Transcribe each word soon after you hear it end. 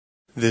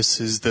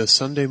This is the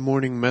Sunday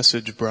morning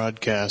message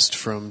broadcast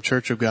from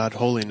Church of God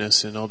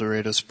Holiness in El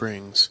Dorado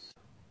Springs.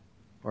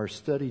 Our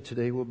study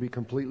today will be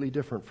completely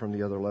different from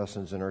the other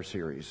lessons in our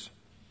series.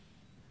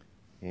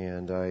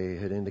 And I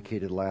had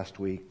indicated last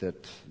week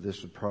that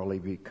this would probably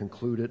be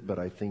concluded, but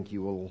I think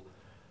you will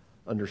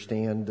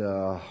understand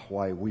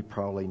why we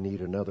probably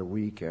need another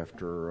week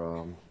after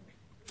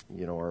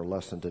our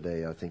lesson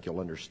today. I think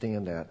you'll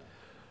understand that.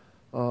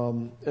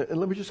 And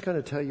let me just kind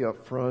of tell you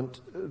up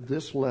front,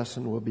 this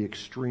lesson will be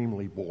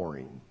extremely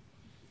boring.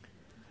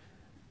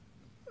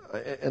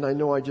 And I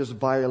know I just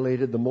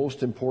violated the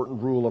most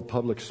important rule of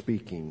public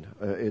speaking.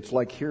 It's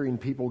like hearing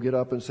people get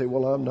up and say,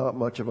 well, I'm not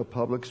much of a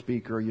public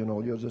speaker,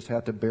 you'll just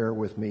have to bear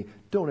with me.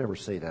 Don't ever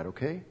say that,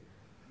 okay?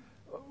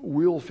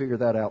 We'll figure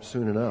that out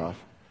soon enough.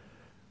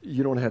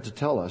 You don't have to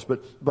tell us.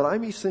 But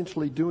I'm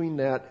essentially doing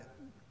that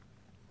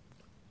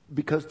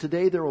because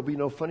today there will be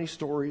no funny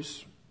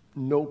stories,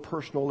 no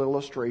personal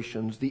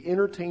illustrations. The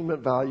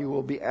entertainment value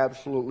will be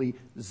absolutely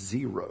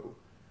zero.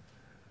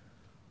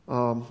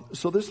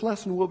 So this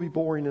lesson will be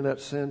boring in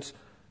that sense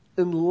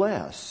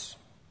unless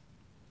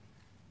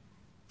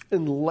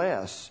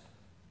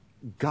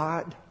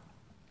God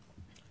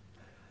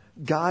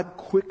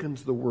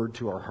quickens the word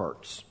to our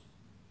hearts.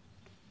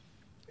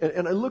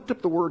 And I looked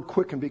up the word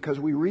quicken because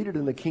we read it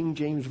in the King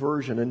James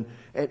Version.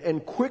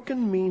 And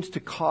quicken means to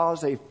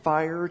cause a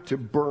fire to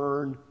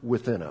burn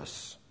within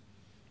us.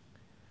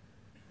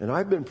 And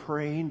I've been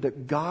praying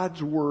that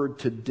God's word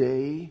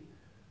today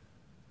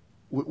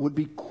would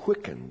be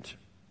quickened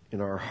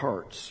in our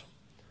hearts.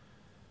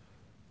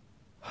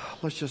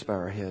 Let's just bow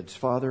our heads.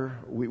 Father,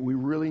 we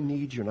really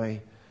need you. And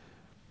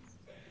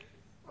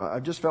I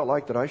just felt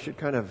like that I should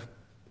kind of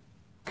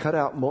cut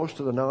out most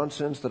of the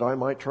nonsense that I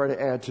might try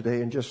to add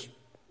today and just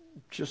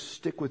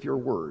stick with your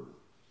word.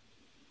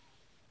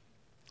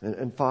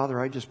 And Father,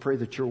 I just pray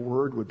that your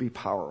word would be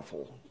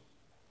powerful.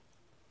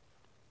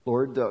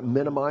 Lord,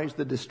 minimize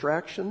the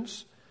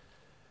distractions.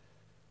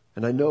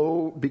 And I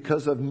know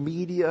because of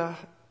media,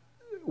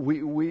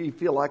 we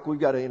feel like we've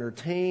got to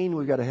entertain,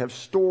 we've got to have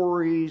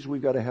stories,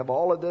 we've got to have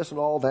all of this and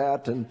all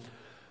that. And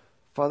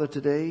Father,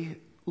 today,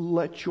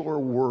 let your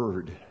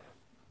word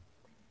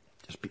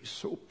just be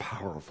so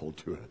powerful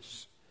to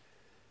us.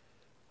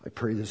 I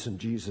pray this in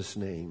Jesus'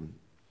 name.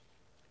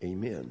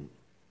 Amen.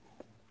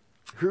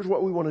 Here's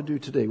what we want to do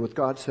today with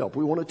God's help.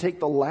 We want to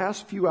take the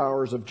last few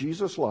hours of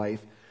Jesus'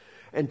 life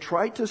and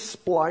try to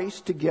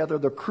splice together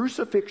the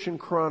crucifixion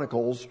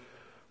chronicles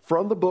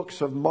from the books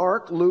of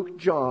Mark, Luke,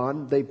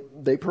 John.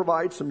 They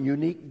provide some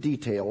unique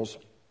details.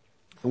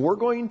 And we're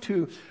going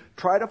to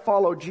try to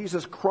follow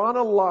Jesus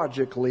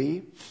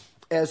chronologically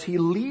as he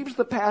leaves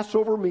the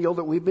Passover meal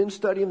that we've been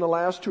studying the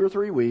last 2 or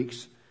 3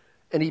 weeks,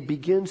 and he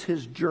begins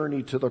his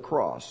journey to the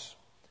cross.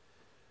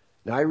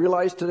 Now, I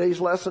realize today's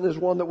lesson is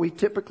one that we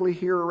typically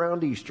hear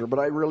around Easter, but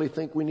I really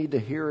think we need to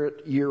hear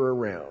it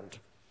year-round.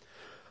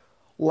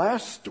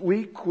 Last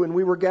week, when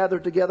we were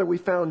gathered together, we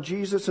found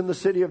Jesus in the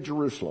city of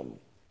Jerusalem.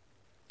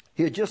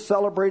 He had just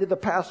celebrated the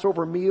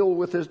Passover meal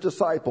with his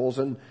disciples,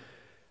 and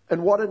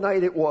what a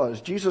night it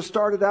was. Jesus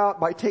started out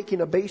by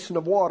taking a basin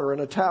of water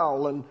and a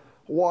towel and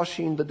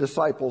washing the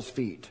disciples'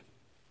 feet.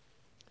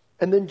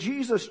 And then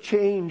Jesus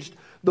changed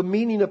the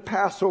meaning of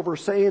Passover,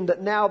 saying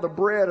that now the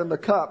bread and the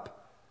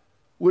cup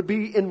would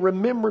be in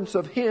remembrance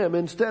of him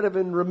instead of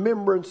in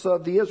remembrance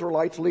of the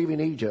Israelites leaving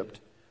Egypt.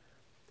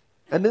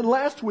 And then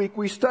last week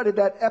we studied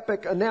that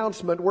epic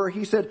announcement where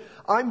he said,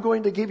 I'm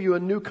going to give you a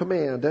new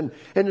command. And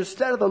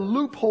instead of the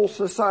loophole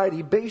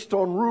society based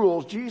on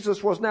rules,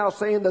 Jesus was now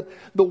saying that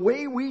the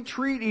way we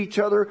treat each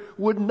other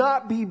would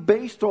not be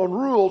based on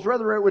rules.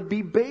 Rather, it would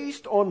be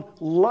based on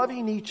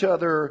loving each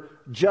other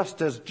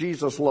just as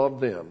Jesus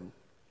loved them.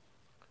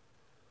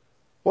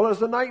 Well, as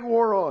the night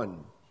wore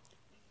on,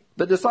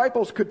 the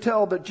disciples could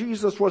tell that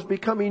Jesus was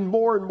becoming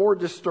more and more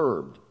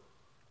disturbed.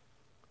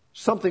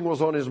 Something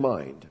was on his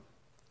mind.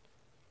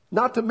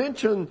 Not to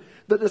mention,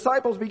 the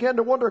disciples began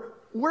to wonder,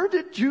 where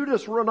did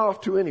Judas run off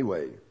to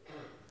anyway?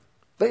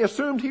 They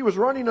assumed he was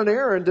running an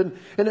errand, and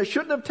it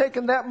shouldn't have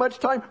taken that much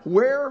time.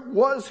 Where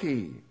was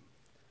he?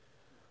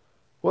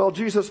 Well,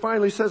 Jesus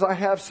finally says, I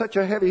have such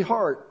a heavy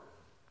heart.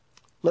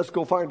 Let's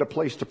go find a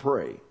place to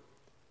pray.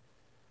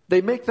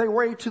 They make their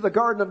way to the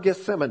Garden of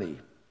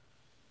Gethsemane.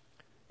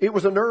 It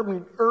was an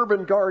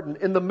urban garden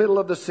in the middle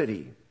of the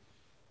city.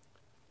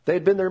 They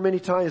had been there many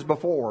times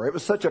before. It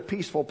was such a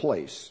peaceful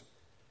place.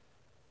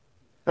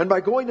 And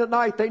by going at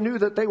night, they knew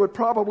that they would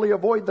probably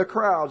avoid the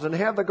crowds and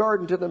have the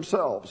garden to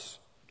themselves.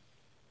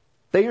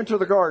 They enter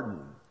the garden.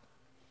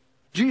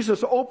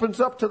 Jesus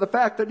opens up to the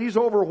fact that he's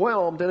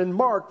overwhelmed. And in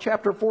Mark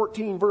chapter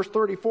 14, verse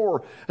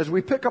 34, as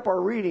we pick up our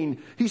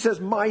reading, he says,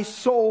 my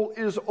soul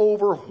is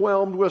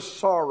overwhelmed with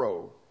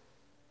sorrow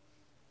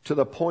to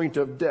the point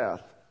of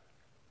death.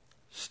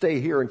 Stay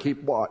here and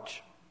keep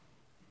watch.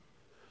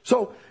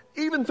 So,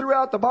 even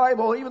throughout the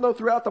Bible,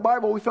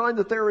 we find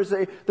that there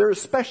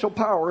is special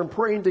power in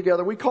praying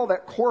together. We call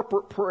that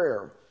corporate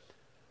prayer.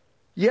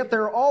 Yet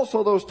there are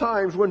also those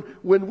times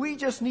when we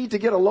just need to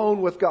get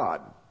alone with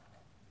God.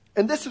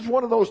 And this is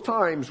one of those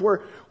times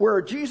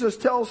where Jesus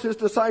tells his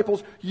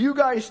disciples, you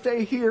guys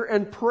stay here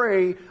and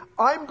pray.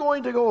 I'm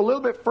going to go a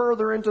little bit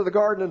further into the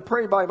garden and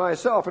pray by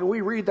myself. And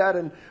we read that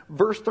in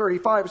verse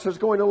 35. It says,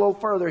 going a little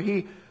further,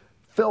 he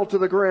fell to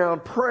the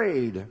ground,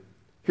 prayed.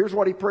 Here's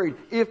what he prayed.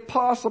 If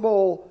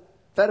possible,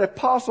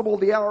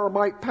 the hour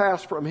might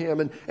pass from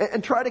him.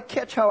 And try to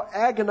catch how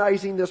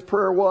agonizing this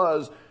prayer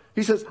was.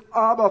 He says,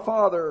 Abba,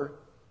 Father,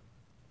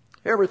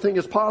 everything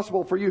is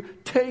possible for you.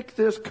 Take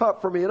this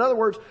cup from me. In other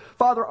words,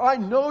 Father, I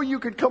know you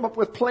could come up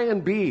with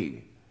plan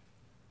B,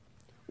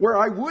 where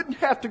I wouldn't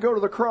have to go to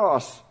the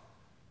cross.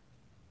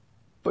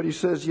 But he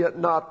says, yet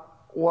not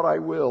what I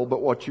will,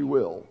 but what you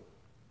will.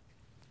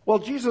 Well,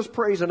 Jesus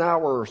prays an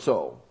hour or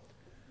so.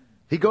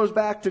 He goes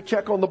back to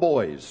check on the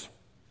boys.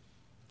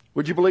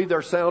 Would you believe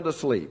they're sound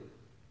asleep?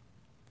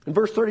 In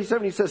verse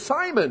 37, he says,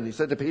 Simon, he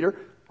said to Peter,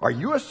 are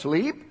you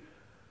asleep?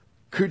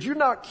 Could you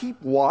not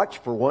keep watch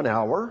for 1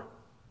 hour?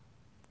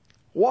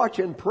 Watch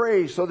and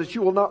pray so that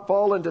you will not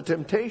fall into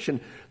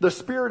temptation. The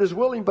spirit is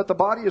willing, but the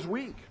body is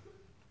weak.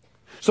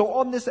 So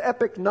on this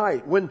epic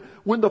night, when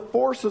the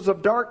forces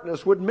of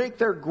darkness would make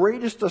their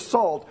greatest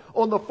assault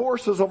on the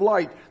forces of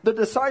light, the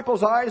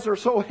disciples' eyes are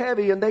so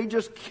heavy and they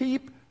just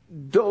keep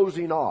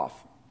dozing off.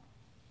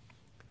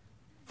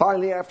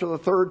 Finally, after the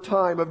third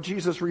time of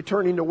Jesus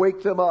returning to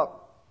wake them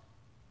up,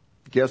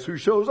 guess who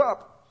shows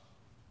up?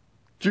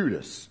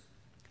 Judas.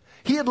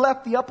 He had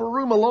left the upper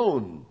room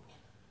alone.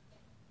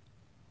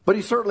 But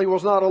he certainly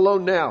was not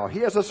alone now. He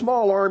has a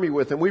small army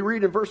with him. We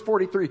read in verse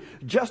 43,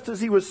 just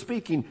as he was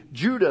speaking,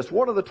 Judas,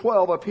 one of the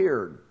 12,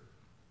 appeared.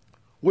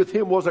 With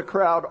him was a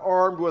crowd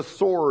armed with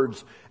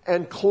swords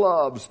and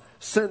clubs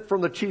sent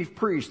from the chief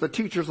priests, the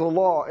teachers of the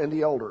law, and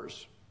the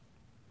elders.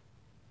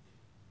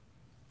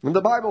 And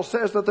the Bible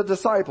says that the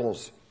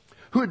disciples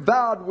who had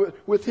vowed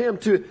with him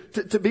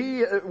to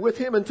be with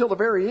him until the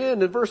very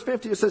end, in verse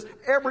 50 it says,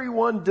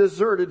 everyone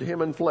deserted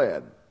him and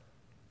fled.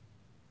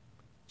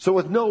 So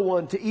with no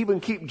one to even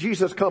keep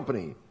Jesus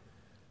company.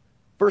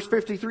 Verse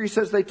 53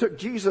 says they took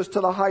Jesus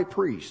to the high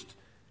priest.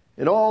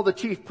 And all the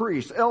chief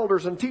priests,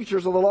 elders, and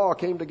teachers of the law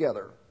came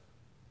together.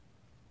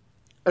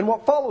 And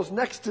what follows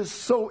next is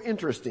so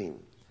interesting.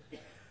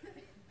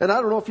 And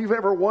I don't know if you've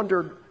ever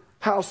wondered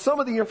how some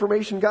of the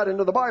information got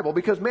into the Bible.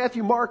 Because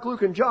Matthew, Mark,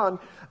 Luke, and John,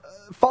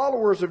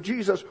 followers of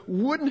Jesus,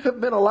 wouldn't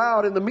have been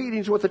allowed in the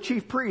meetings with the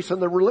chief priests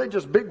and the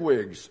religious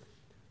bigwigs.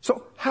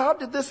 So how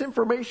did this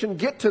information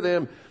get to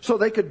them so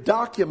they could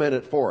document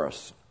it for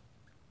us?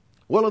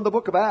 Well, in the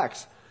book of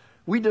Acts,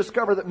 we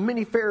discover that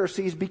many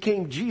Pharisees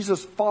became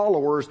Jesus'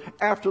 followers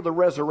after the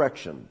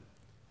resurrection.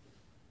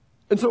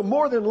 And so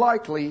more than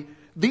likely,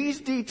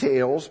 these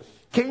details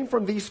came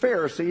from these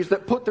Pharisees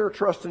that put their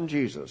trust in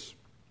Jesus.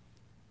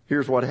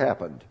 Here's what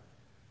happened.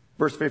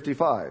 Verse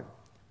 55.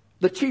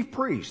 The chief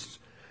priests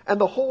and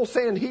the whole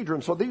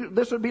Sanhedrin, so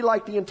this would be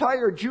like the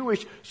entire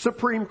Jewish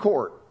Supreme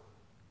Court.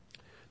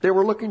 They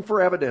were looking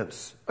for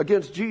evidence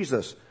against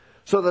Jesus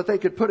so that they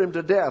could put him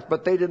to death,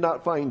 but they did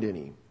not find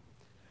any.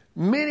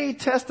 Many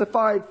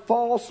testified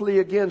falsely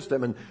against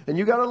him, and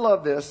you got to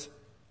love this,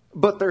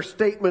 but their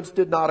statements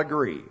did not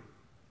agree.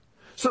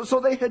 So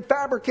they had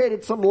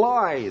fabricated some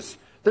lies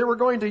they were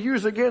going to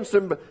use against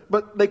him,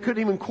 but they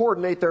couldn't even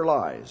coordinate their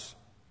lies.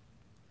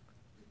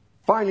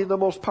 Finally, the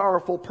most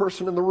powerful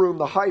person in the room,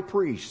 the high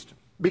priest,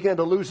 began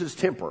to lose his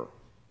temper.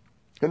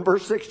 In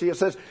verse 60 it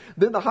says,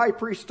 then the high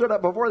priest stood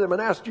up before them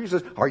and asked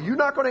Jesus, are you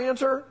not going to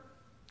answer?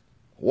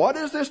 What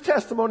is this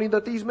testimony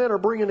that these men are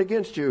bringing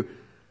against you?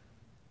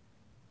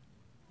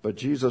 But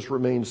Jesus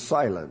remained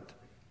silent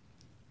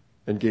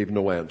and gave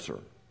no answer.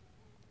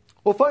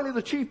 Well, finally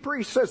the chief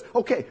priest says,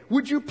 okay,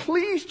 would you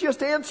please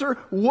just answer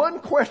one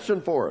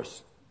question for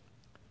us?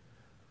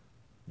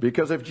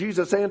 Because if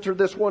Jesus answered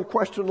this one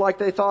question like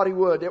they thought he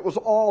would, it was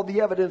all the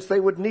evidence they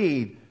would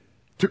need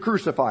to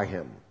crucify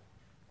him.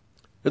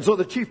 And so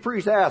the chief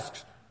priest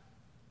asks,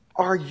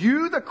 are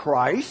you the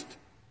Christ,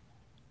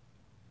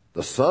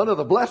 the Son of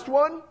the Blessed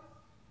One?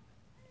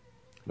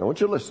 Now I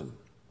want you to listen.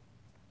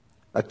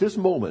 At this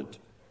moment,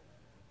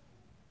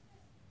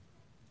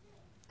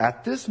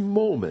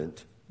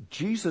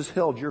 Jesus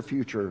held your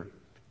future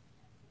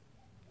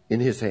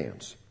in his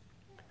hands.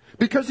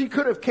 Because he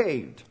could have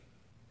caved.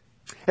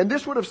 And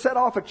this would have set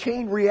off a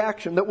chain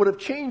reaction that would have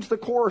changed the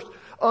course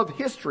of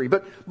history.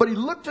 But he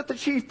looked at the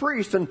chief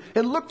priest and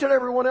looked at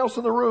everyone else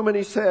in the room and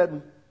he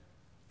said,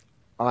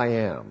 I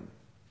am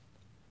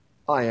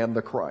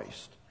the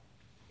Christ.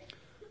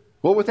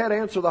 Well, with that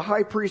answer, the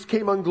high priest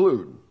came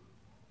unglued.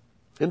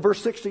 In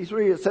verse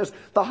 63, it says,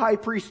 the high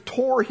priest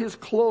tore his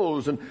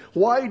clothes. And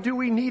why do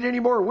we need any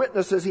more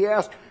witnesses? He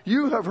asked,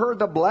 you have heard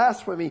the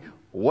blasphemy.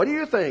 What do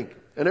you think?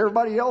 And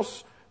everybody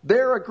else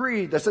there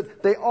agreed. They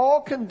said they all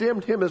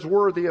condemned him as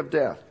worthy of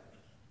death.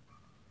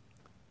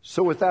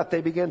 So with that, they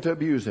began to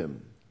abuse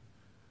him.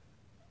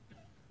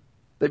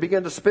 They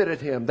began to spit at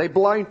him. They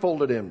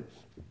blindfolded him.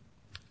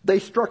 They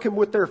struck him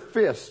with their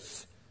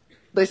fists.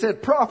 They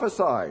said,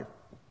 prophesy.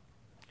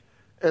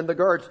 And the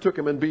guards took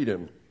him and beat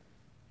him.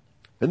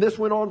 And this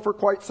went on for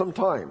quite some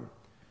time.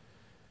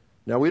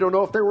 Now, we don't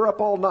know if they were up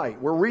all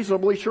night. We're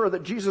reasonably sure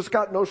that Jesus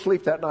got no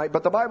sleep that night.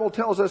 But the Bible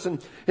tells us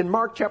in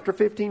Mark chapter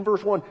 15,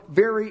 verse 1,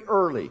 very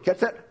early. Catch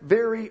that?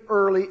 Very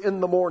early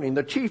in the morning.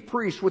 The chief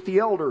priests with the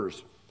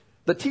elders,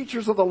 the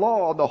teachers of the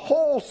law, the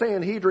whole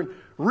Sanhedrin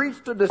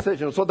reached a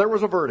decision. So there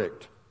was a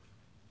verdict.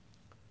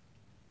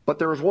 But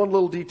there was one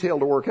little detail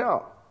to work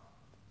out.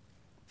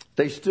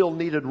 They still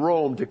needed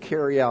Rome to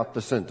carry out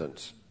the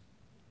sentence.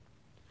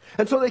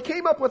 And so they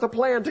came up with a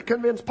plan to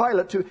convince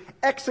Pilate to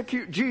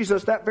execute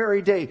Jesus that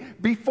very day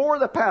before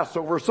the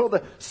Passover, so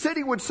the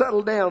city would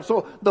settle down,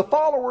 so the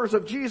followers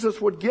of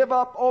Jesus would give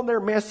up on their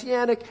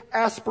messianic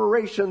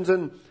aspirations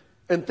and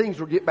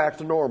things would get back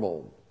to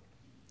normal.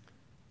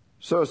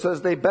 So it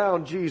says they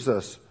bound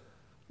Jesus,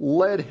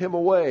 led him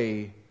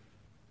away,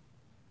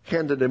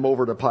 handed him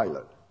over to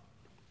Pilate.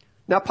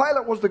 Now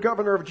Pilate was the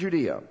governor of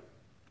Judea,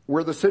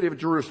 where the city of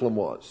Jerusalem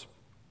was.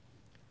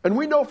 And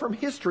we know from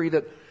history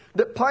that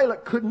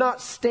Pilate could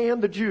not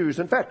stand the Jews.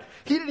 In fact,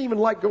 he didn't even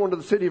like going to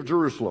the city of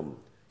Jerusalem.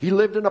 He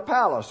lived in a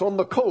palace on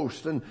the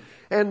coast,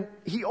 and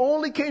he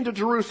only came to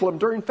Jerusalem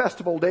during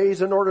festival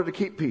days in order to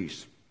keep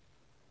peace.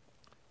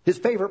 His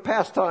favorite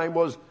pastime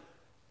was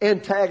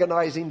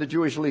antagonizing the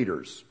Jewish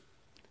leaders,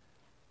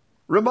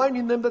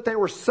 reminding them that they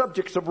were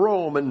subjects of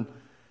Rome, and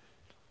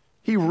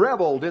he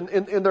reveled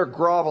in their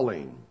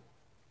groveling.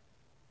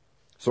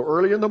 So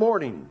early in the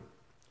morning,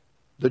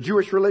 the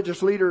Jewish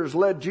religious leaders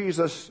led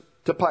Jesus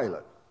to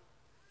Pilate.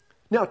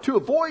 Now, to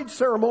avoid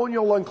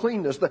ceremonial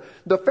uncleanness,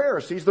 the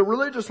Pharisees, the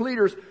religious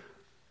leaders,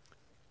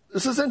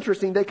 this is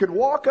interesting, they could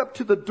walk up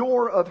to the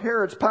door of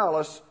Herod's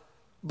palace,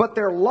 but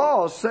their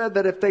laws said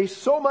that if they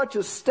so much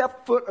as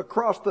stepped foot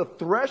across the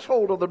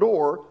threshold of the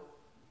door,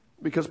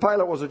 because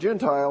Pilate was a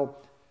Gentile,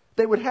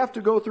 they would have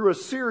to go through a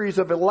series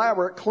of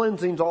elaborate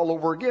cleansings all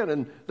over again,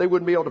 and they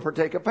wouldn't be able to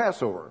partake of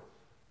Passover.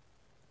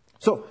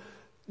 So,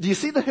 do you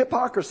see the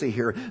hypocrisy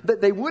here?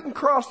 That they wouldn't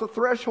cross the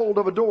threshold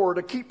of a door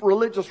to keep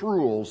religious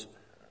rules,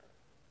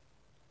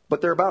 but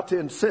they're about to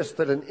insist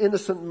that an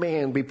innocent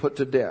man be put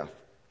to death.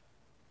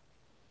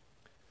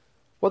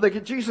 Well, they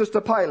get Jesus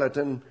to Pilate,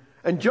 and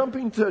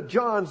jumping to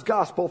John's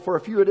gospel for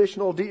a few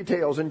additional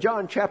details. In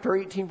John chapter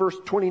 18, verse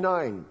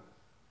 29,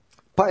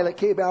 Pilate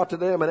came out to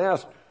them and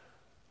asked,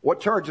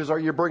 "What charges are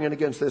you bringing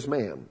against this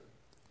man?"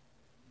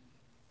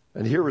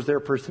 And here was their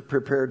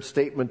prepared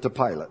statement to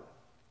Pilate.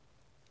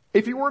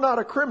 "If he were not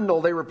a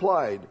criminal," they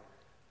replied,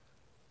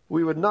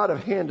 "we would not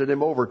have handed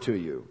him over to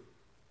you."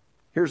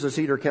 Here's the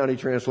Cedar County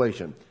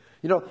translation.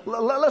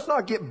 Let's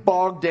not get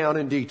bogged down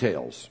in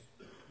details.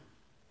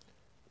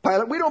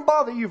 Pilate, we don't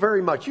bother you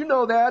very much. You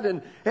know that,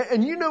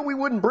 and you know we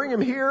wouldn't bring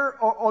him here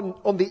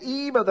on the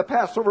eve of the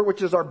Passover,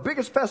 which is our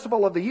biggest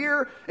festival of the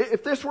year,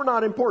 if this were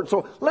not important.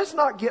 So let's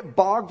not get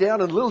bogged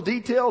down in little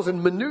details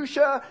and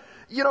minutia.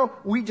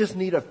 We just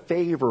need a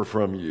favor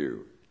from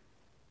you.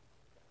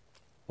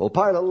 Well,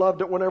 Pilate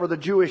loved it whenever the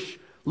Jewish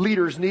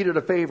leaders needed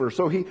a favor.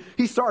 So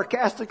he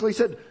sarcastically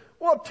said,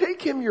 "Well,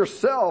 take him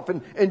yourself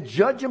and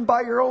judge him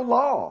by your own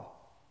law."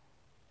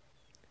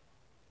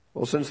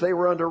 Well, since they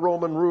were under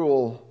Roman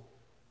rule,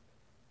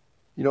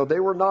 they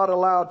were not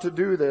allowed to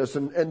do this,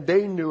 and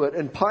they knew it,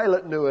 and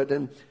Pilate knew it,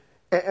 and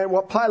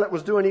what Pilate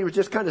was doing, he was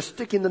just kind of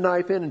sticking the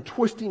knife in and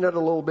twisting it a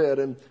little bit,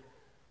 and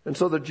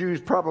so the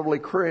Jews probably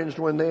cringed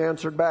when they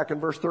answered back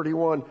in verse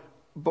 31,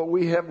 "But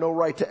we have no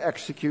right to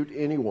execute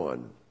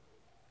anyone."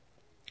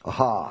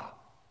 Aha!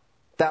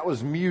 That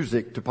was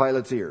music to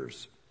Pilate's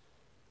ears.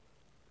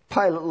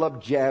 Pilate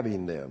loved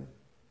jabbing them.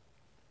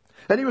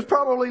 And he was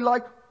probably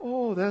like,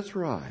 "Oh, that's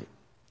right.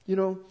 You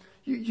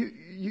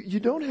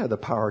don't have the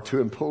power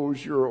to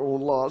impose your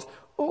own laws.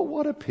 Oh,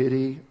 what a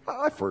pity.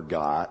 I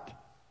forgot."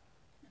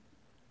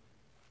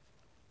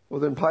 Well,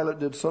 then Pilate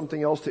did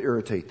something else to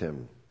irritate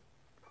them.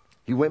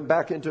 He went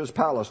back into his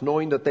palace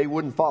knowing that they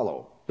wouldn't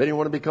follow. They didn't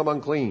want to become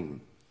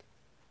unclean.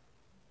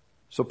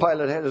 So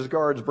Pilate had his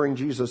guards bring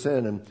Jesus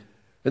in, and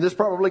this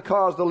probably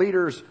caused the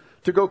leaders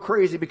to go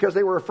crazy because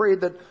they were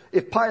afraid that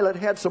if Pilate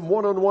had some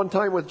one-on-one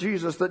time with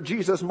Jesus, that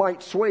Jesus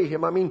might sway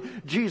him. I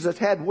mean, Jesus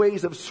had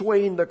ways of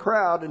swaying the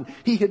crowd, and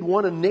he had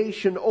won a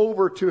nation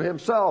over to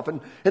himself.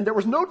 And there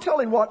was no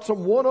telling what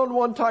some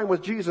one-on-one time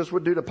with Jesus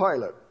would do to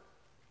Pilate.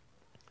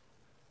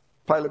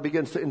 Pilate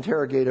begins to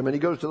interrogate him, and he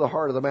goes to the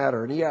heart of the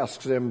matter, and he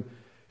asks him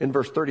in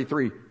verse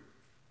 33,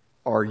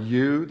 "Are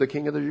you the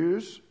king of the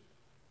Jews?"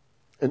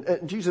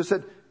 And Jesus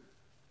said,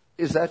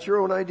 "Is that your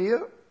own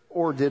idea?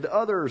 Or did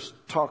others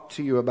talk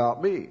to you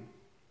about me?"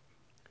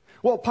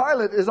 Well,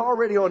 Pilate is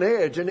already on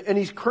edge, and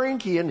he's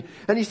cranky, and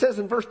he says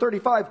in verse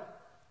 35,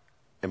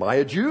 "Am I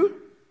a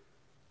Jew?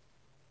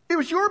 It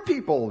was your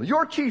people,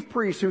 your chief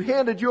priests, who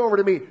handed you over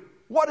to me.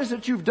 What is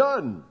it you've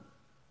done?"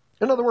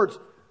 In other words,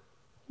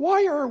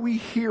 why are we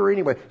here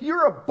anyway?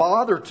 You're a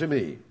bother to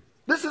me.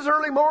 This is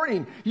early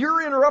morning.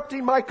 You're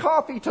interrupting my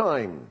coffee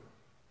time.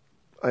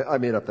 I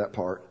made up that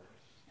part.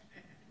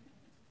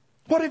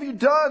 What have you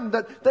done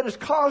that has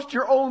caused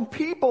your own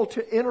people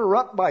to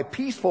interrupt my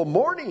peaceful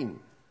morning?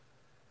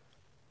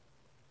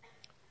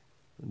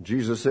 And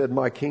Jesus said,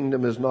 "My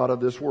kingdom is not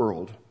of this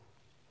world.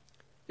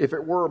 If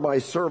it were, my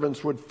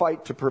servants would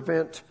fight to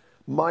prevent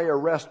my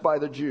arrest by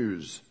the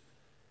Jews.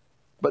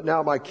 But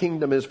now my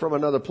kingdom is from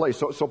another place.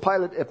 So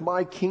Pilate, if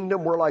my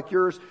kingdom were like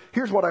yours,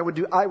 here's what I would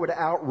do. I would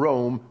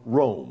out-Rome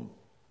Rome.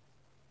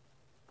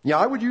 Yeah,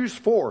 I would use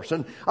force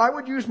and I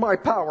would use my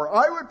power.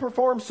 I would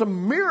perform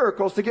some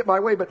miracles to get my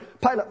way.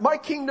 But Pilate, my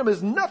kingdom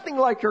is nothing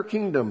like your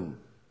kingdom.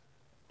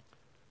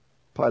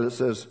 Pilate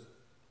says,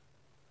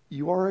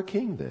 you are a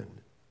king then.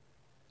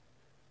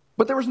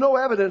 But there was no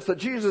evidence that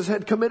Jesus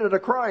had committed a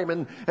crime.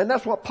 And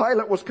that's what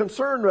Pilate was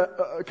concerned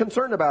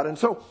about. And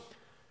so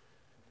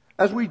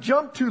as we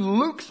jump to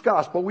Luke's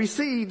gospel, we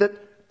see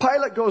that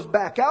Pilate goes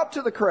back out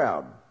to the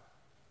crowd.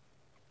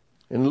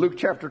 In Luke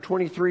chapter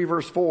 23,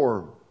 verse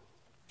 4,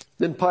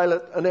 then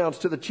Pilate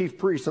announced to the chief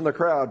priests and the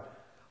crowd,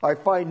 I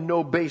find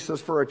no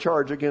basis for a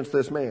charge against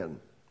this man.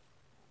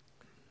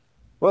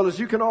 Well, as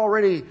you can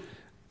already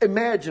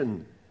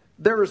imagine,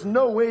 there is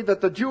no way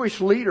that the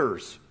Jewish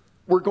leaders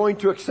were going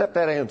to accept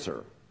that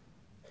answer.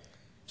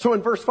 So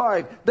in verse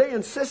 5, they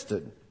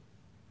insisted.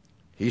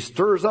 He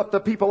stirs up the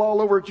people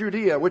all over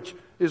Judea, which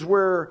is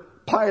where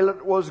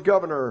Pilate was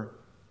governor.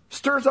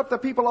 Stirs up the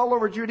people all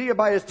over Judea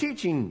by his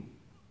teaching.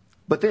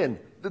 But then,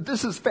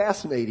 this is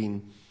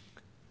fascinating.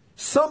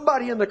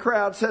 Somebody in the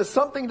crowd says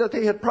something that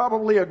they had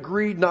probably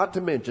agreed not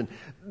to mention.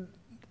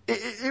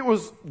 It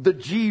was the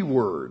G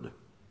word.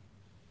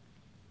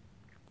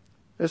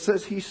 It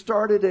says he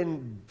started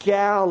in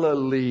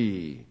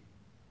Galilee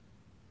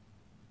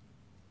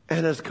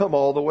and has come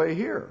all the way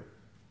here.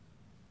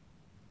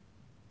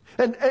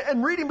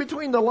 And reading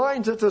between the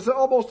lines, it's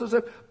almost as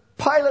if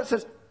Pilate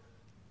says,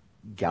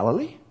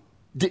 Galilee?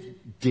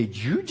 Did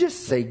you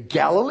just say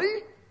Galilee?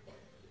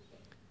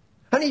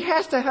 And he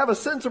has to have a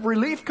sense of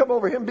relief come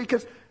over him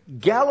because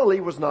Galilee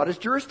was not his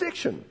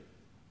jurisdiction.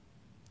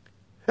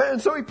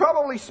 And so he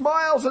probably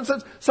smiles and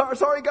says,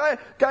 sorry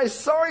guys,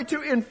 sorry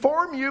to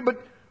inform you,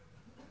 but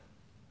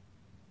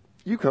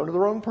you come to the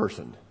wrong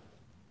person.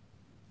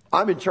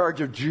 I'm in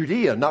charge of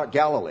Judea, not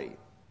Galilee.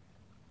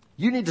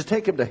 You need to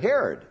take him to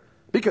Herod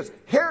because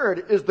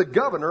Herod is the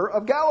governor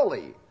of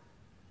Galilee.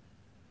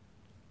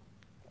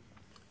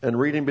 And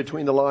reading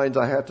between the lines,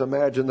 I have to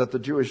imagine that the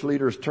Jewish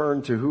leaders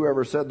turned to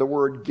whoever said the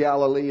word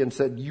Galilee and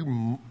said,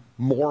 you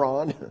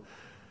moron.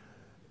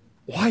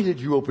 Why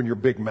did you open your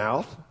big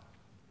mouth?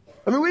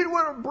 I mean, we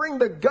want to bring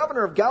the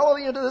governor of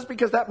Galilee into this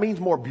because that means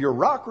more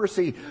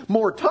bureaucracy,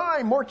 more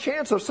time, more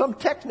chance of some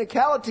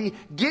technicality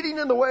getting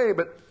in the way.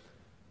 But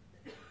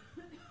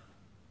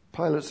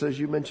Pilate says,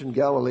 you mentioned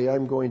Galilee,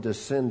 I'm going to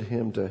send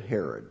him to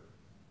Herod.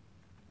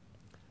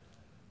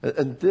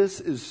 And this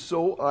is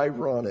so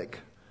ironic.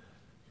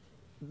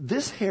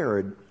 This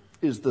Herod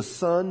is the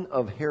son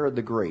of Herod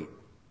the Great,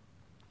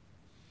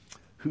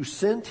 who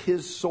sent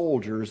his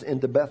soldiers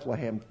into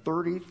Bethlehem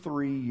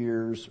 33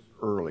 years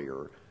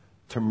earlier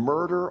to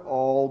murder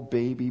all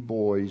baby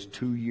boys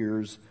 2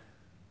 years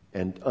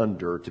and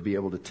under to be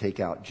able to take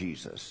out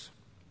Jesus.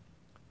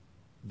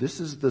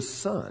 This is the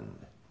son.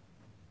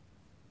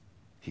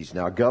 He's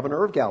now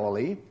governor of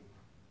Galilee.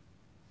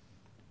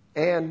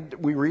 And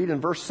we read in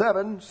verse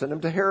 7, send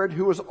him to Herod,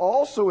 who was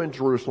also in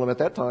Jerusalem at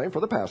that time for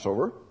the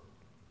Passover.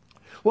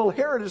 Well,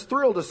 Herod is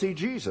thrilled to see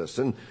Jesus.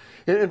 And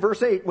in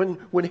verse 8,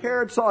 when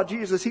Herod saw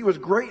Jesus, he was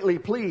greatly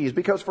pleased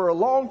because for a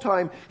long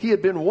time he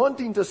had been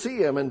wanting to see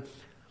him. And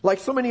like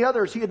so many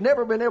others, he had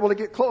never been able to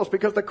get close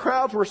because the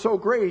crowds were so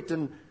great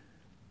and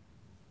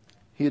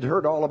he had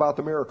heard all about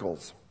the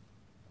miracles.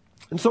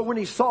 And so when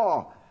he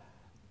saw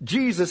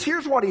Jesus,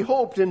 here's what he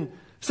hoped, and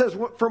says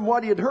from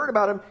what he had heard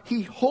about him,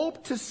 he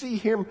hoped to see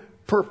him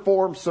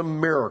perform some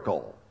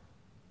miracle.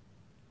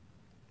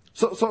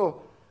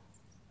 So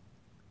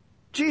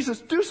Jesus,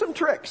 do some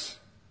tricks.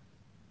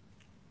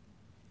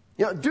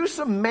 You know, do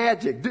some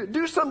magic.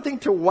 Do something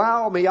to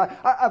wow me.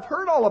 I've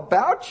heard all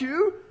about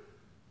you.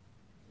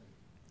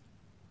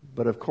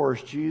 But of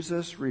course,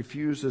 Jesus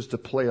refuses to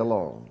play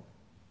along.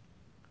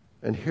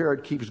 And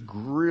Herod keeps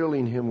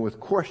grilling him with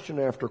question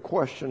after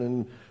question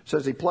and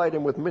says he plied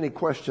him with many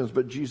questions,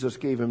 but Jesus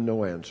gave him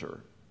no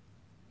answer.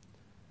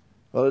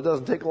 Well, it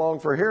doesn't take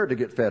long for Herod to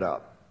get fed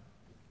up.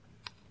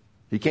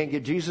 He can't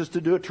get Jesus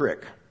to do a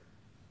trick.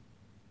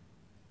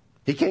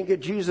 He can't get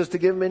Jesus to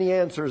give him any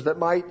answers that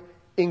might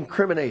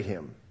incriminate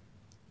him.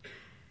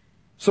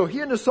 So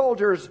he and the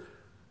soldiers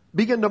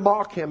begin to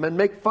mock him and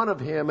make fun of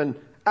him. And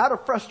out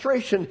of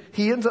frustration,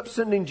 he ends up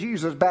sending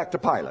Jesus back to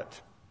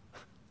Pilate.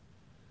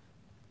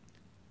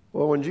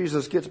 Well, when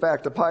Jesus gets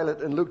back to Pilate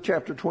in Luke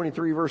chapter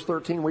 23, verse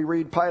 13, we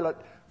read, Pilate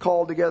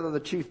called together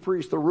the chief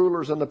priests, the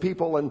rulers, and the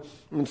people and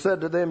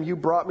said to them, you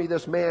brought me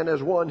this man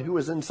as one who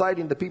is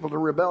inciting the people to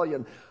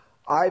rebellion.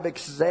 I've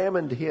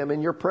examined him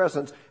in your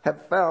presence,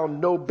 have found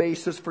no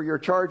basis for your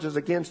charges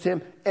against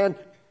him. And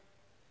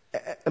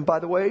by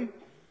the way,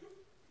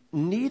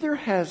 neither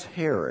has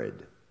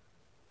Herod,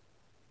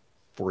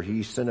 for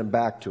he sent him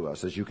back to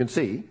us. As you can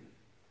see,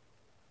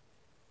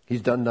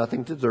 he's done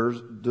nothing to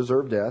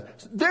deserve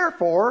death.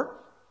 Therefore,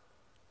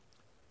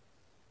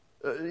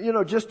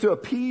 just to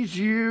appease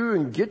you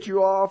and get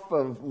you off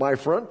of my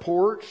front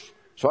porch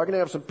so I can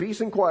have some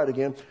peace and quiet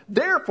again,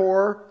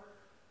 therefore,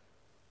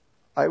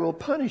 I will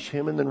punish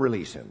him and then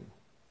release him.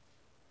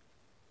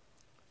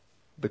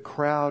 the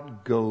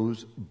crowd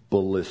goes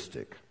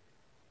ballistic.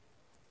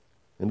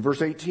 And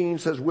verse 18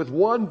 says, with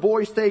one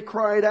voice they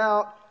cried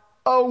out,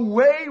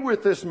 away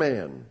with this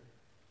man.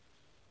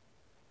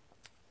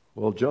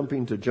 Well,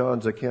 jumping to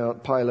John's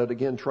account, Pilate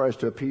again tries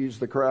to appease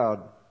the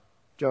crowd.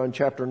 John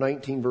chapter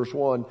 19, verse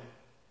 1.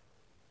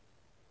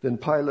 Then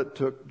Pilate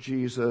took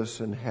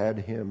Jesus and had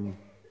him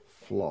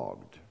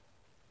flogged.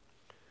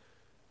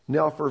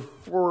 Now,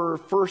 for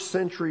first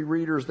century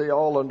readers, they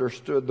all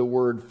understood the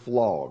word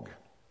flog.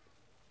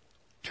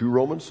 2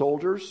 Roman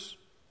soldiers,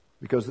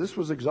 because this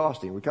was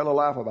exhausting. We kind of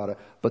laugh about it,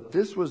 but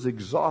this was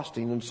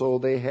exhausting, and so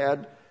they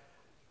had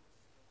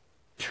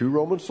 2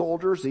 Roman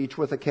soldiers, each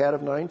with a cat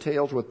of 9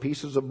 tails, with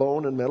pieces of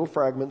bone and metal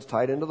fragments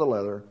tied into the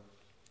leather.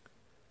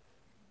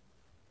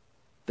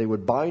 They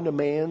would bind a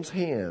man's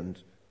hand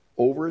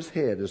over his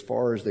head as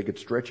far as they could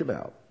stretch him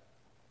out.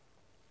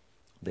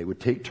 They would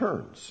take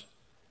turns.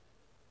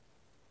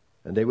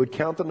 And they would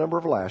count the number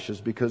of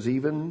lashes, because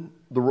even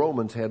the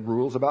Romans had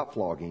rules about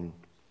flogging.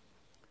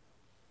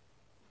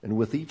 And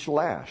with each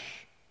lash,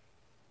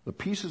 the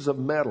pieces of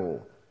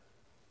metal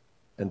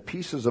and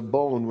pieces of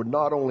bone would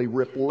not only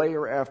rip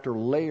layer after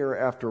layer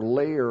after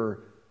layer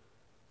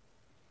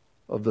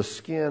of the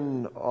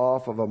skin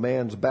off of a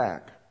man's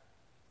back,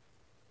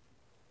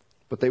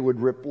 but they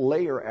would rip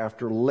layer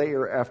after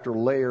layer after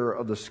layer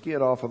of the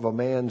skin off of a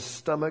man's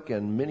stomach,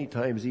 and many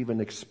times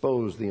even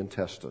expose the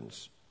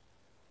intestines.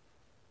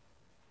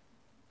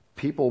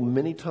 People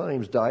many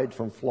times died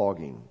from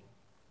flogging.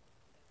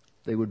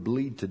 They would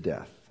bleed to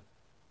death,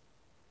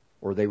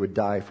 or they would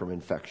die from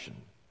infection.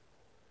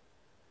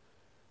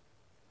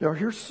 Now,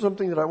 here's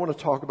something that I want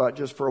to talk about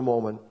just for a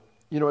moment.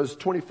 You know, as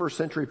 21st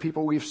century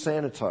people, we've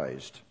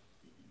sanitized.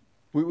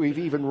 We've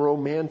even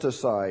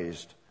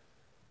romanticized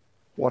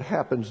what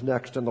happens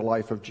next in the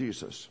life of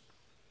Jesus.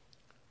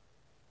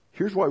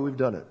 Here's why we've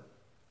done it.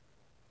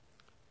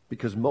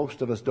 Because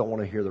most of us don't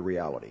want to hear the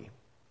reality.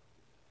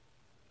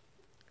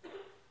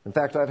 In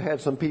fact, I've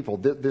had some people,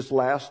 this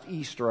last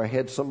Easter, I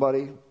had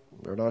somebody,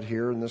 they're not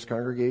here in this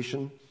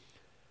congregation,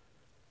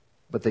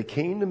 but they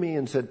came to me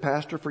and said,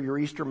 Pastor, for your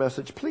Easter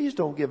message, please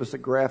don't give us a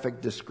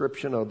graphic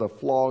description of the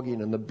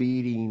flogging and the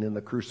beating and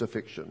the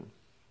crucifixion.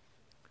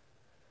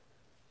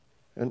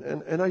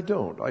 And I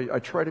don't. I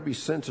try to be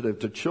sensitive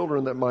to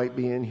children that might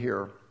be in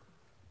here.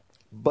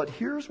 But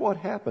here's what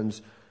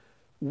happens.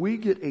 We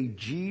get a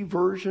G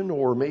version,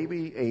 or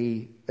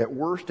maybe at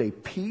worst a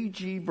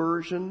PG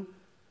version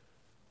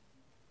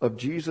of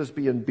Jesus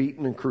being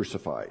beaten and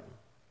crucified.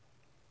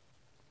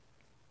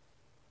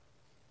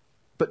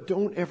 But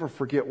don't ever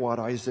forget what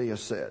Isaiah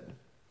said.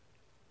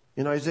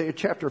 In Isaiah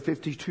chapter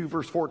 52,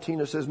 verse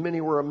 14, it says,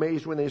 many were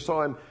amazed when they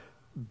saw him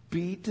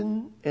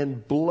beaten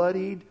and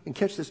bloodied, and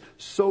catch this,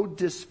 so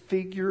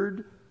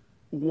disfigured,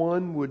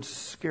 one would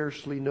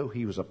scarcely know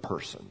he was a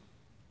person.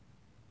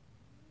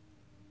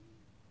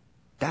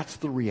 That's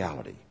the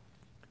reality.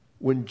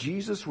 When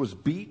Jesus was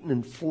beaten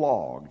and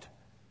flogged,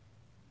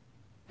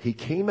 he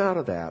came out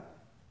of that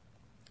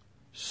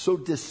so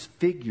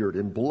disfigured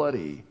and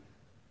bloody,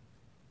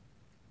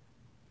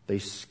 they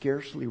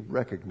scarcely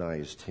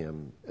recognized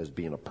him as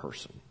being a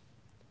person.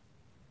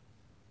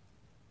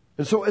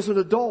 And so as an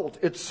adult,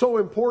 it's so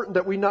important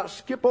that we not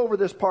skip over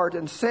this part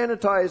and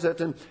sanitize it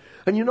and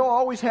you know,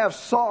 always have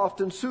soft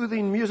and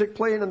soothing music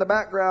playing in the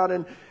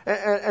background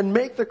and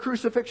make the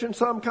crucifixion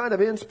some kind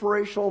of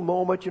inspirational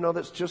moment, you know,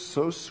 that's just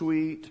so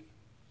sweet.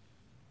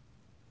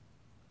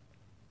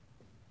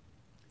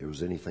 It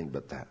was anything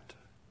but that.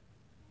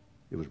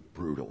 It was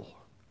brutal.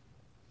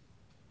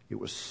 It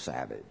was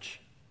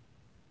savage.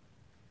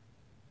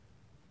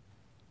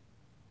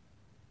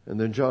 And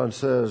then John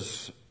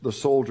says, the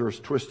soldiers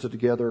twisted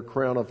together a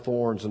crown of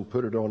thorns and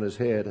put it on his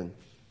head. And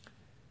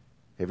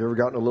have you ever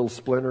gotten a little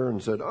splinter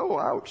and said, oh,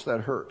 ouch,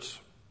 that hurts?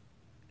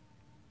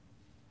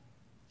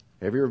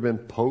 Have you ever been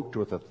poked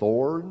with a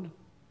thorn?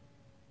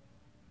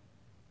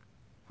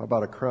 How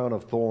about a crown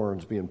of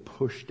thorns being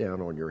pushed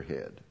down on your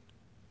head?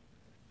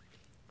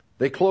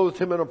 They clothed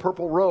him in a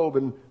purple robe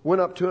and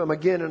went up to him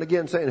again and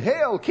again, saying,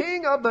 Hail,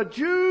 King of the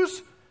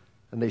Jews!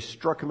 And they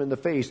struck him in the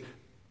face.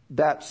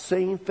 That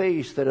same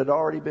face that had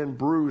already been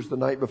bruised the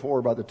night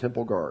before by the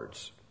temple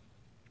guards.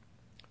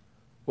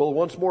 Well,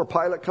 once more,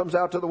 Pilate comes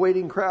out to the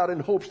waiting crowd in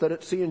hopes that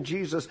it's seeing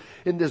Jesus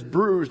in this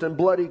bruised and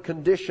bloody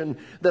condition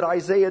that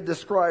Isaiah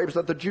describes,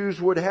 that the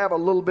Jews would have a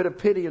little bit of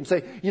pity and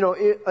say, you know,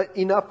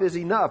 enough is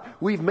enough.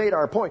 We've made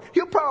our point.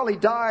 He'll probably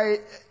die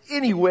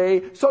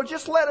anyway, so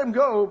just let him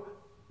go.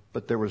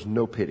 But there was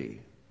no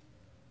pity.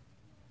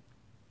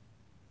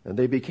 And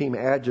they became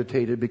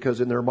agitated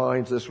because in their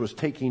minds this was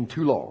taking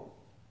too long.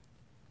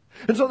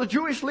 And so the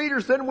Jewish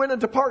leaders then went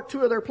into part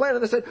 2 of their plan,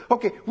 and they said,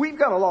 okay, we've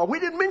got a law. We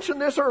didn't mention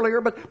this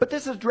earlier, but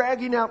this is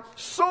dragging out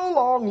so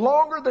long,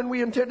 longer than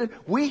we intended.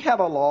 We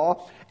have a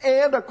law,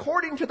 and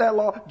according to that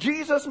law,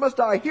 Jesus must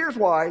die. Here's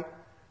why.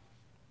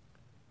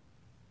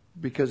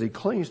 Because he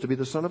claims to be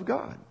the Son of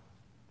God.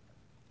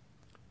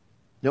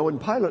 Now, when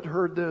Pilate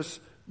heard this,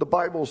 the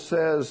Bible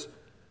says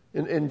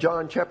In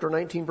John chapter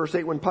 19, verse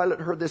 8, when Pilate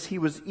heard this, he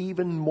was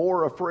even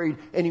more afraid,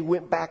 and he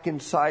went back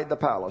inside the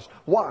palace.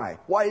 Why?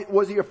 Why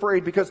was he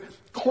afraid? Because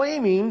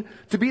claiming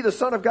to be the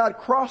Son of God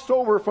crossed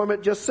over from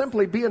it just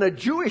simply being a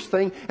Jewish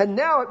thing, and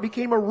now it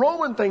became a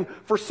Roman thing.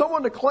 For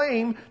someone to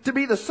claim to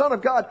be the Son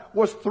of God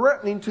was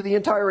threatening to the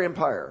entire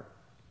empire.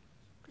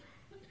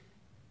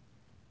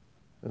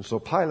 And so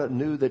Pilate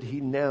knew that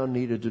he now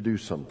needed to do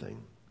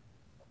something.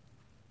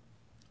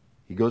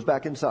 He goes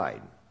back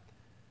inside.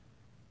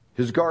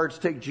 His guards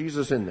take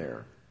Jesus in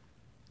there.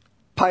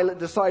 Pilate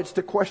decides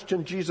to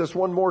question Jesus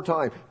one more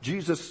time.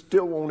 Jesus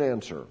still won't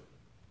answer.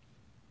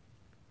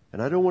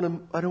 And I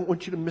don't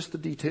want you to miss the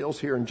details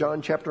here. In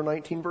John chapter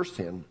 19, verse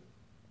 10.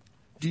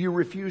 Do you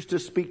refuse to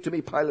speak to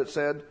me? Pilate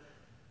said.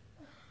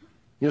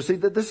 You know, see,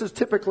 that this is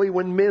typically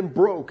when men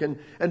broke and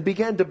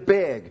began to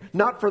beg,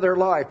 not for their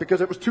life,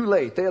 because it was too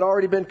late. They had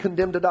already been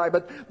condemned to die,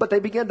 but they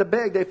began to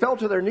beg. They fell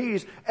to their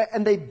knees,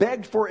 and they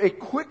begged for a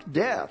quick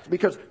death,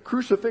 because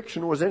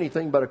crucifixion was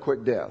anything but a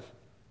quick death.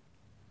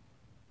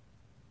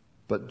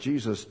 But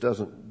Jesus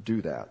doesn't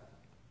do that.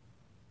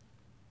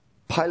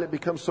 Pilate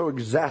becomes so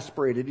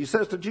exasperated. He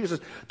says to Jesus,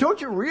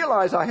 "Don't you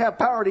realize I have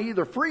power to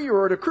either free you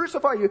or to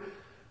crucify you?"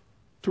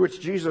 To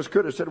which Jesus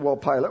could have said, "Well,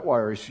 Pilate,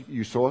 why are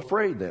you so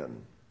afraid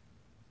then?"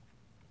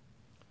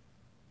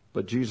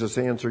 But Jesus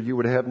answered, "You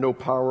would have no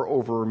power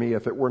over me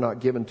if it were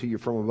not given to you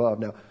from above."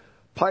 Now,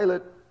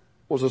 Pilate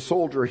was a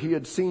soldier. He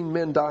had seen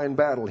men die in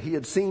battle. He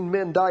had seen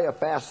men die a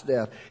fast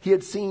death. He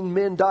had seen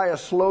men die a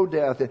slow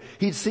death.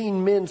 He'd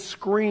seen men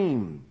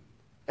scream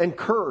and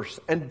curse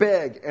and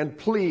beg and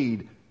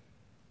plead.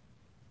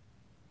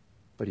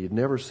 But he had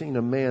never seen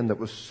a man that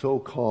was so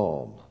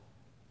calm.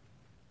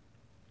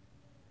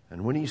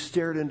 And when he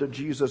stared into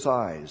Jesus'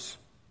 eyes,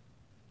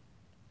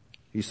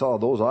 he saw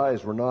those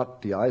eyes were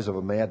not the eyes of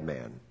a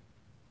madman.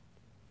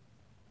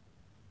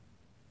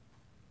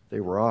 They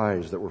were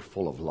eyes that were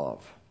full of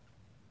love.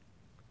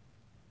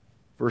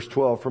 Verse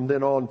 12, from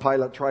then on,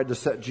 Pilate tried to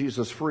set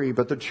Jesus free,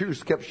 but the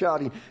Jews kept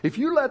shouting, "If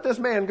you let this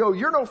man go,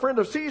 you're no friend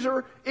of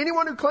Caesar.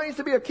 Anyone who claims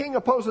to be a king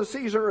opposes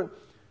Caesar."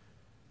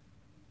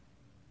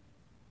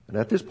 And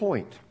at this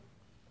point,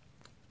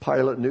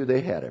 Pilate knew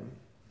they had him.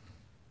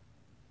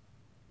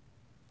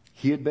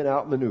 He had been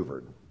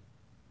outmaneuvered.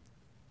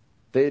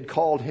 They had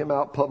called him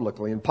out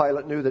publicly, and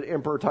Pilate knew that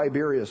Emperor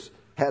Tiberius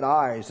had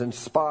eyes and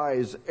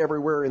spies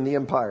everywhere in the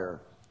empire.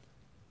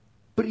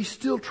 But he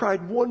still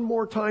tried one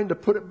more time to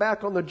put it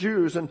back on the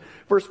Jews. And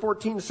verse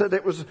 14 said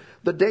it was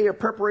the day of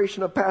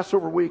preparation of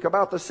Passover week,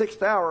 about the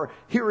 6th hour.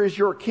 "Here is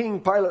your king,"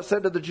 Pilate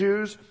said to the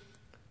Jews.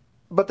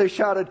 But they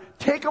shouted,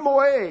 "Take him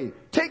away!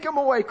 Take him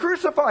away!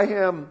 Crucify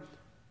him!"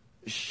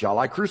 "Shall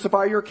I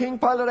crucify your king?"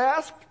 Pilate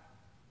asked.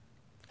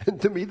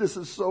 And to me, this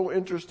is so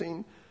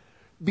interesting.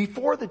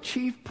 Before the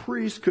chief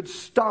priest could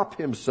stop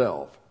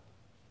himself,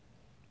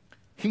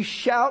 he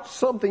shouts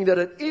something that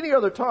at any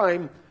other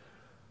time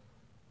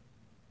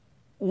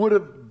would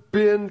have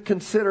been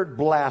considered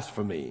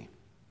blasphemy.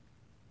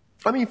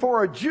 I mean,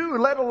 for a Jew,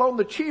 let alone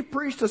the chief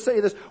priest, to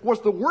say this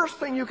was the worst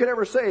thing you could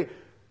ever say.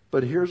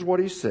 But here's what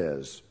he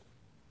says.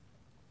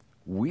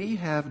 "We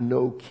have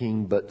no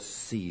king but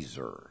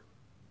Caesar."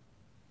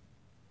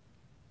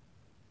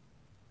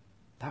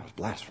 That was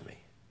blasphemy.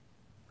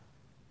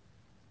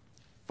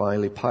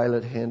 Finally,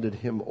 Pilate handed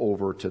him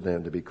over to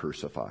them to be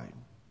crucified.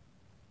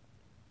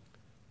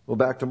 Well,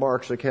 back to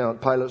Mark's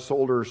account, Pilate's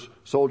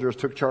soldiers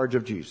took charge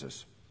of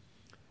Jesus.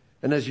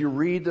 And as you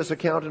read this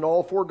account in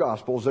all 4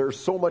 Gospels, there's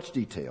so much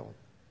detail.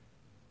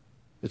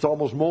 It's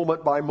almost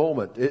moment by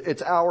moment.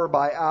 It's hour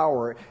by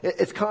hour.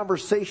 It's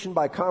conversation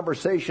by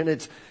conversation.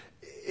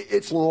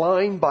 It's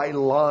line by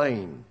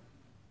line.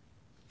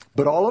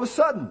 But all of a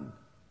sudden,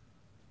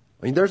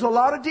 I mean, there's a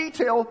lot of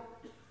detail,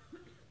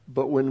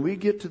 but when we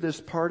get to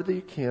this part of the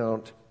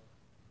account,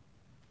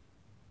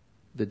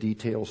 the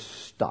detail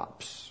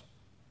stops.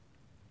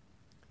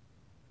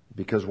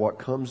 Because what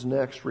comes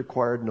next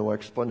required no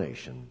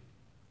explanation.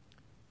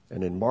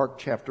 And in Mark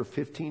chapter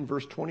 15,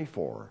 verse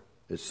 24,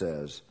 it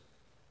says,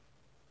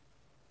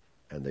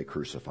 "And they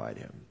crucified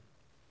him."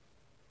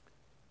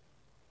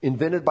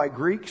 Invented by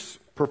Greeks,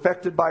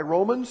 perfected by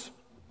Romans,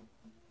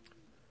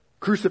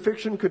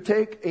 crucifixion could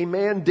take a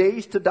man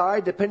days to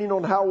die, depending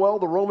on how well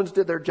the Romans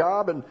did their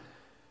job. And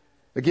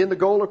again, the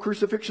goal of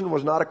crucifixion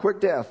was not a quick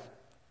death.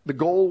 The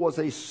goal was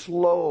a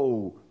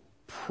slow,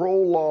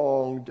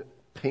 prolonged,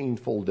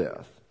 painful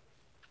death.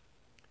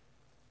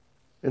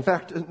 In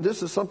fact,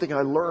 this is something I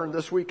learned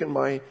this week in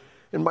my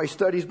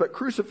studies, but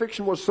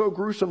crucifixion was so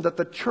gruesome that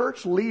the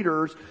church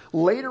leaders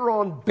later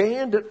on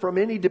banned it from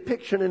any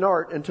depiction in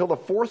art until the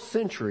 4th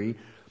century,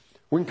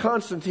 when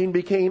Constantine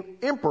became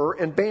emperor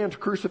and banned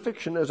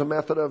crucifixion as a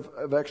method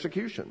of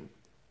execution.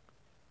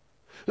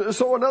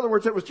 So in other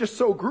words, it was just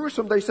so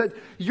gruesome, they said,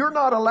 you're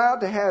not allowed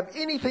to have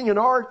anything in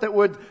art that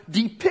would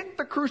depict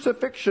the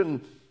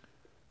crucifixion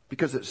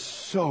because it's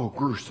so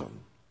gruesome.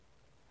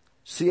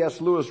 C.S.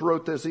 Lewis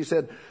wrote this. He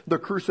said, "The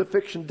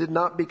crucifixion did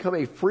not become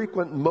a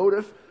frequent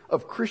motif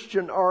of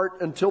Christian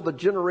art until the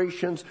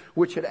generations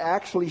which had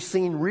actually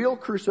seen real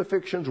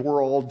crucifixions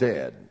were all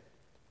dead."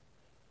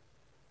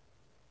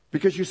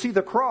 Because you see,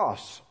 the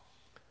cross,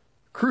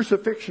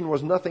 crucifixion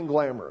was nothing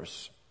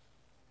glamorous.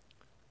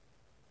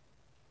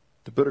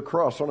 To put a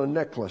cross on a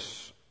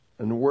necklace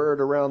and wear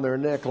it around their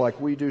neck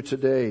like we do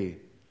today,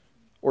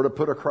 or to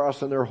put a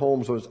cross in their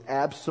homes, was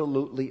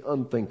absolutely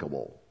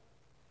unthinkable.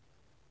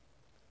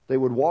 They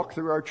would walk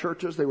through our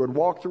churches, they would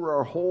walk through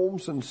our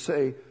homes and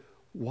say,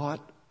 "What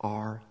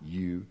are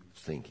you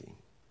thinking?"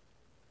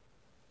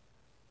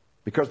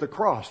 Because the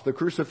cross, the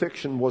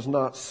crucifixion, was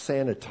not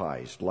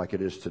sanitized like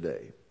it is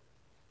today.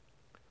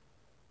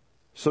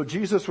 So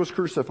Jesus was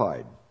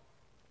crucified,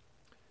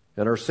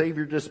 and our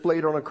Savior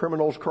displayed on a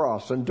criminal's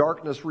cross, and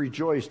darkness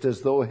rejoiced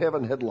as though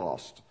heaven had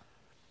lost.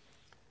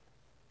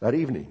 That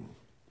evening,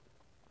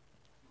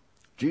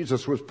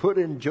 Jesus was put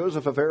in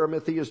Joseph of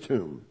Arimathea's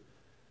tomb.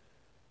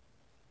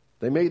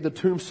 They made the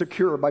tomb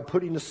secure by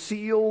putting a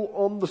seal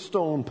on the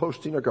stone,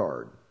 posting a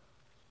guard.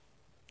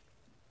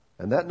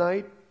 And that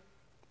night,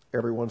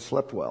 everyone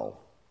slept well.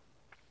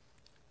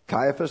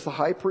 Caiaphas, the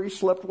high priest,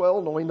 slept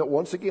well, knowing that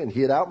once again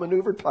he had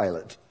outmaneuvered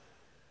Pilate.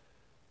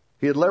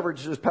 He had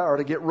leveraged his power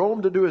to get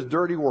Rome to do his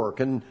dirty work.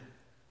 And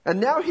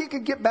now he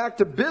could get back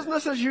to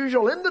business as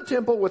usual in the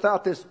temple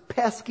without this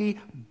pesky,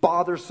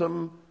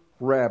 bothersome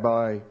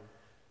rabbi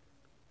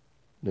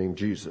named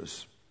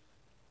Jesus.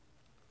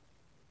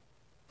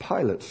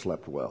 Pilate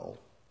slept well.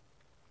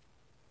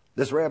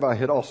 This rabbi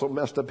had also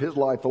messed up his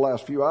life the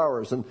last few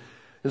hours, and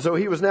so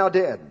he was now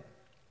dead.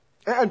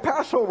 And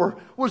Passover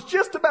was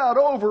just about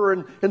over,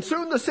 and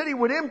soon the city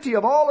would empty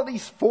of all of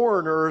these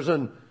foreigners,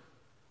 and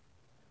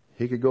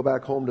he could go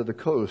back home to the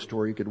coast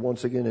where he could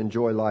once again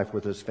enjoy life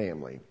with his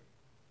family.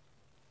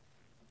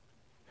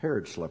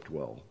 Herod slept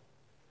well,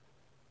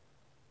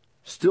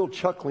 still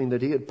chuckling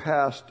that he had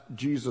passed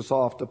Jesus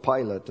off to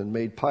Pilate and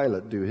made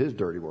Pilate do his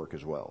dirty work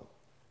as well.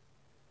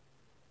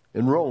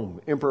 In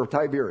Rome, Emperor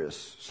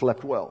Tiberius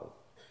slept well,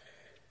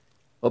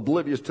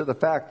 oblivious to the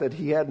fact that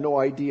he had no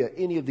idea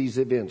any of these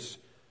events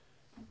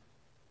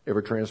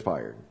ever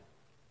transpired.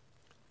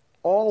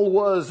 All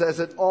was as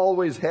it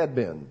always had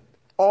been.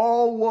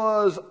 All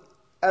was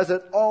as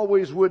it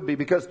always would be,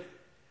 because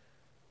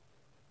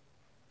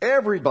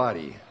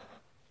everybody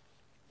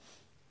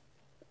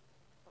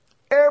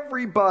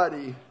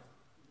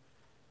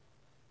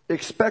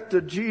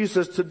expected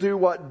Jesus to do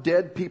what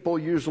dead people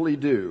usually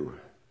do,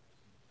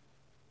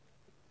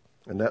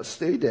 and that's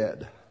stay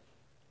dead.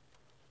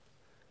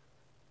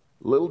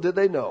 Little did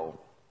they know.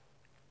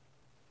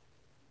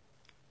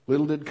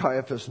 Little did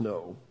Caiaphas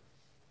know.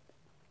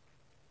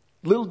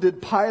 Little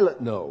did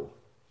Pilate know.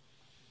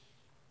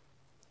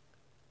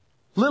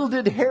 Little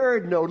did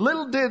Herod know.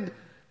 Little did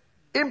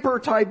Emperor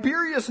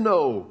Tiberius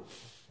know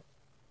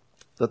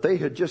that they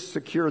had just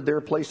secured their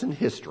place in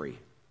history.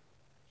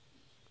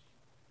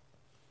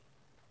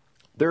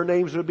 Their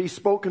names would be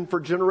spoken for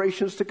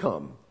generations to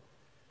come,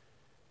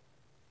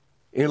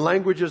 in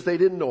languages they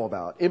didn't know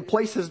about, in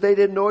places they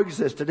didn't know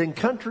existed, in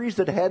countries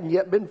that hadn't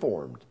yet been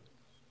formed.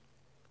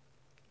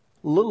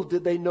 Little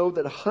did they know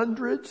that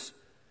hundreds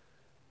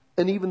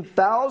and even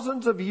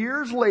thousands of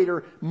years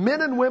later, men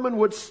and women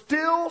would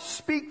still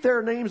speak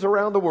their names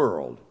around the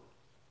world,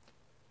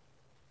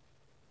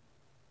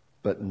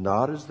 but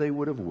not as they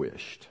would have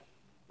wished,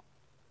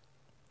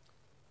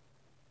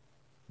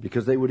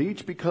 because they would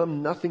each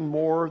become nothing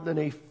more than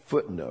a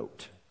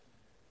footnote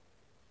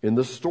in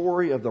the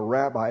story of the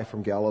rabbi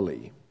from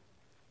Galilee.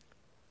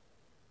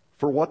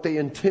 For what they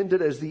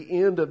intended as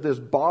the end of this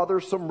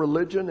bothersome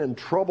religion and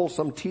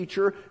troublesome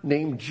teacher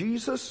named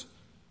Jesus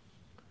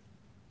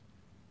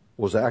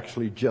was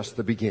actually just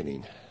the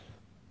beginning.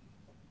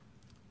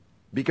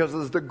 Because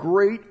as the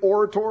great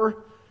orator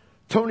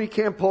Tony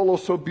Campolo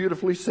so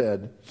beautifully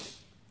said,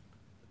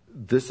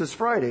 this is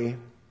Friday,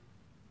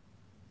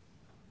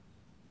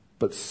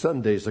 but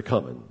Sunday's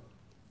a-coming.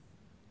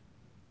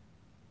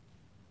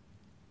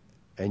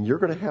 And you're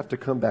going to have to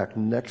come back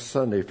next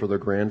Sunday for the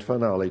grand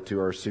finale to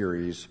our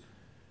series,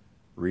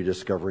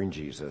 Rediscovering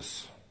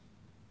Jesus.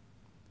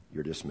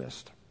 You're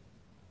dismissed.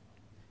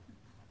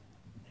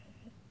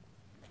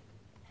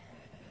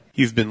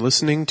 You've been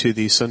listening to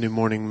the Sunday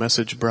morning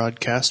message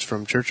broadcast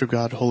from Church of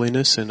God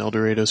Holiness in El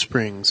Dorado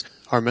Springs.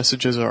 Our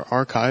messages are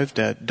archived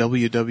at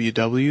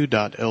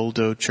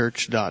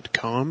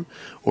www.eldochurch.com,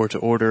 or to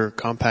order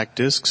compact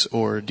discs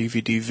or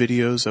DVD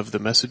videos of the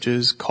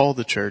messages, call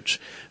the church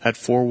at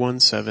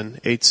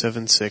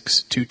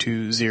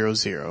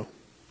 417-876-2200.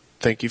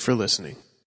 Thank you for listening.